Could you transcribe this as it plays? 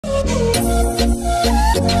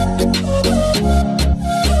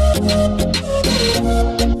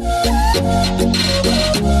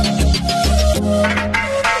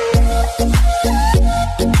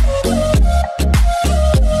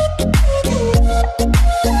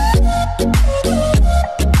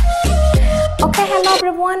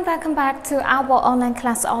everyone, welcome back to our online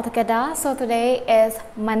class altogether. So today is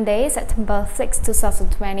Monday, September 6,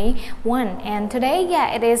 2021, and today,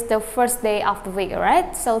 it is the first day of the week,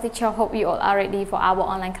 right? So teacher, hope you all are ready for our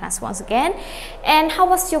online class once again. And how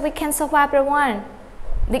was your weekend so far, everyone?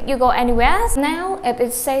 Did you go anywhere? Now it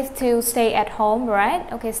is safe to stay at home, right?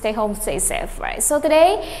 Okay, stay home, stay safe, right? So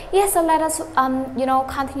today, so let us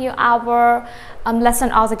continue our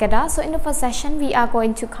lesson all together. So in the first session, we are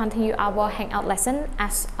going to continue our hangout lesson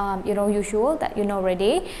as usual, that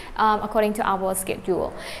already according to our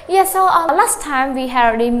schedule. So last time we had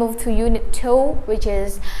already moved to unit 2, which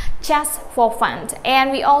is just for fun,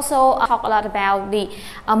 and we also talk a lot about the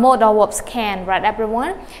modal verbs can, right,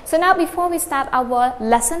 everyone? So now before we start our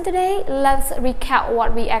lesson today, let's recap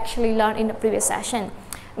what we actually learned in the previous session.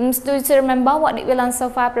 Do you remember what did we learn so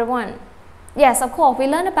far, everyone? Yes, of course, we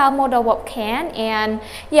learned about modal verb can, and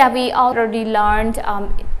we already learned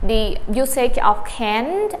the usage of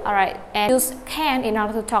can, alright, and use can in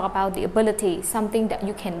order to talk about the ability, something that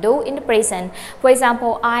you can do in the present. For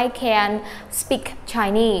example, I can speak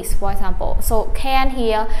Chinese, for example. So can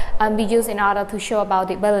here be used in order to show about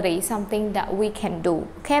the ability, something that we can do.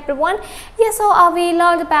 Okay, everyone? So we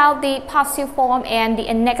learned about the positive form and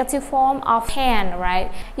the negative form of can,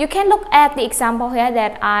 right? You can look at the example here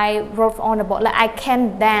that I wrote on the board, like I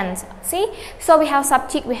can dance. See, so we have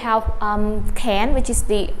subject, we have can, which is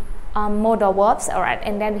the modal verbs, alright,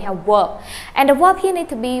 and then we have verb, and the verb here need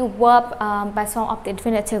to be verb by form of the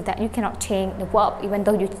infinitive, that you cannot change the verb even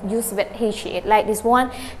though you use with he, she, it. Like this one,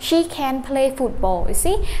 she can play football, you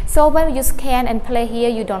see. So when we use can and play here,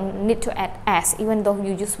 you don't need to add s even though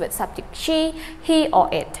you use with subject she, he, or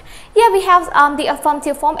it. We have the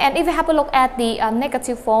affirmative form, and if we have a look at the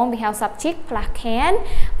negative form, we have subject plus can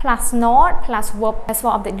plus not plus verb as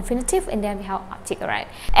form of the infinitive, and then we have object, right?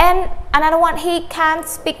 And another one, he can't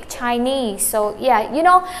speak Chinese. So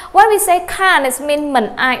when we say can, it means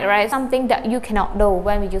right? Something that you cannot do.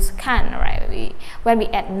 When we use can, right? When we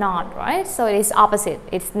add not, right? So it is opposite.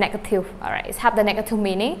 It's negative, alright. It have the negative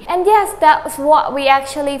meaning. And yes, that's what we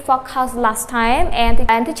actually focused last time.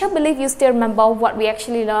 And teacher believe you still remember what we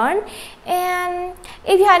actually learned. And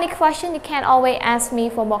if you have any question, you can always ask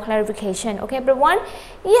me for more clarification. Okay, everyone?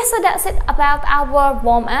 So that's it about our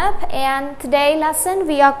warm-up, and today lesson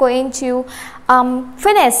we are going to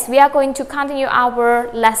finish. We are going to continue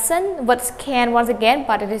our lesson with can once again,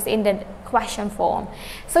 but it is in the question form.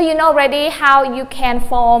 So you know already how you can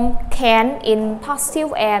form can in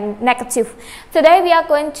positive and negative. Today we are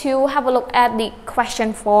going to have a look at the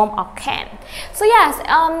question form of can. So yes,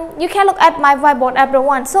 you can look at my whiteboard,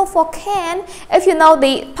 everyone. So for can, if you know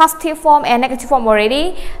the positive form and negative form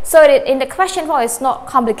already, so in the question form it's not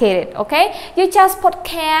complicated. Okay, you just put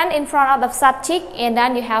can in front of the subject, and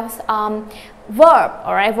then you have verb,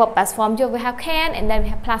 alright, verb past form. We have can, and then we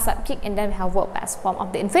have plus subject, and then we have verb past form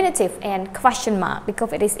of the infinitive and question mark,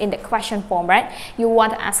 because it is in the question form, right? You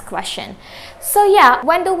want to ask question. So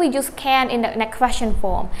when do we use can in the question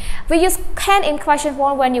form? We use can in question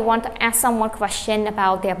form when you want to ask someone question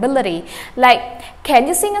about their ability, like can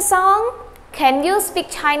you sing a song? Can you speak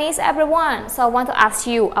Chinese, everyone? So I want to ask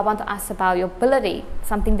you, I want to ask about your ability,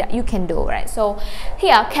 something that you can do, right? So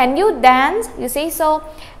here, can you dance? You see, so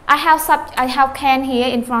I have can here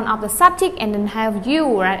in front of the subject, and then have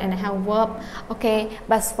you, right, and I have verb, okay,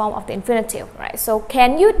 best form of the infinitive, right? So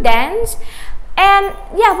can you dance? And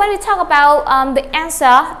when we talk about the answer,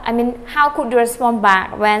 I mean, how could you respond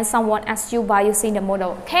back when someone asks you by using the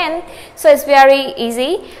modal can? So it's very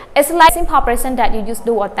easy. It's like simple present that you use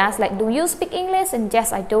do or does, like do you speak English? And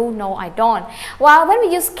yes, I do. No, I don't. While when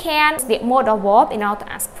we use can, the modal verb in order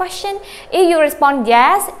to ask question, if you respond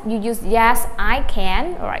yes, you use yes, I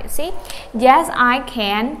can. All right, see, yes, I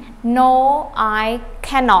can. No, I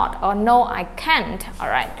cannot, or no, I can't. All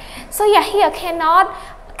right. So here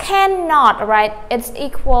cannot, right? It's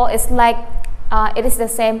equal. It's like it is the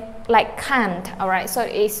same like can't. All right. So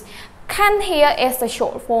it's can here is the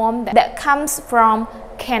short form that comes from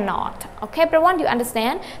cannot. Okay, everyone, you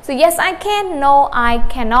understand? So yes, I can. No, I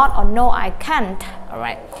cannot, or no, I can't. All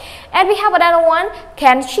right. And we have another one.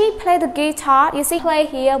 Can she play the guitar? You see, play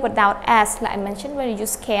here without s, like I mentioned when you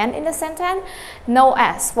use can in the sentence. No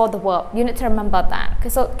s for the verb. You need to remember that. Okay.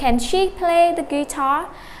 So can she play the guitar?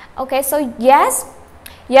 Okay. So yes.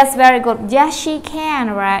 Yes, very good. Yes, she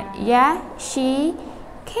can, right? Yeah, she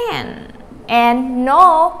can. And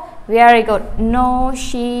no, very good. No,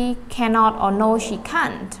 she cannot, or no, she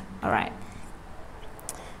can't. All right.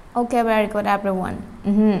 Okay, very good, everyone.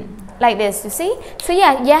 Like this, you see? So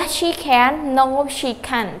yeah, she can. No, she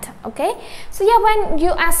can't. Okay. So when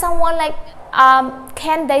you ask someone like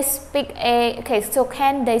can they speak a, okay, so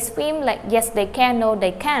can they swim? Like yes they can, no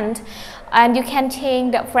they can't. And you can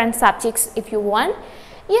change the French subjects if you want.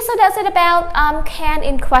 Yes, so that's it about can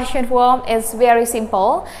in question form. Is very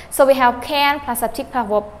simple. So we have can plus subject plus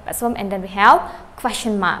verb plus verb, and then we have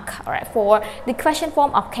question mark. All right, for the question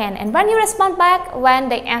form of can. And when you respond back, when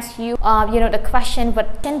they ask you, you know, the question,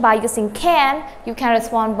 but by using can, you can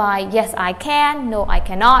respond by yes I can, no I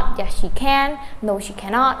cannot, yes she can, no she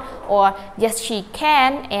cannot, or yes she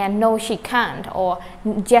can and no she can't, or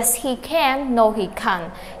yes he can, no he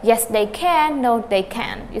can't, yes they can, no they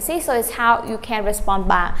can. You see, so it's how you can respond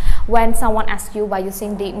back when someone asks you by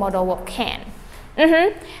using the modal verb can.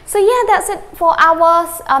 So yeah, that's it for our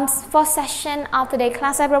first session of today's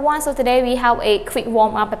class, everyone. So today we have a quick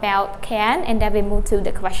warm-up about can, and then we move to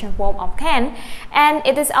the question form of can, and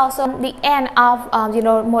it is also the end of you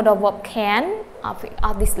know, modal verb can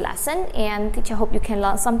of this lesson. And teacher hope you can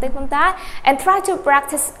learn something from that, and try to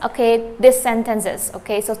practice, okay, these sentences.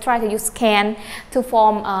 Okay, so try to use can to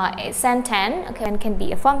form a sentence. Okay, and can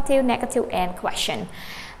be affirmative, negative, and question.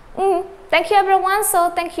 Thank you everyone. So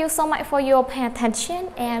thank you so much for your pay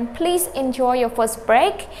attention, and please enjoy your first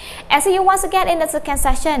break, and see you once again in the second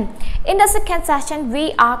session. In the second session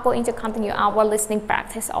we are going to continue our listening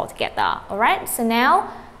practice all together. All right, so now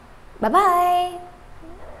bye bye.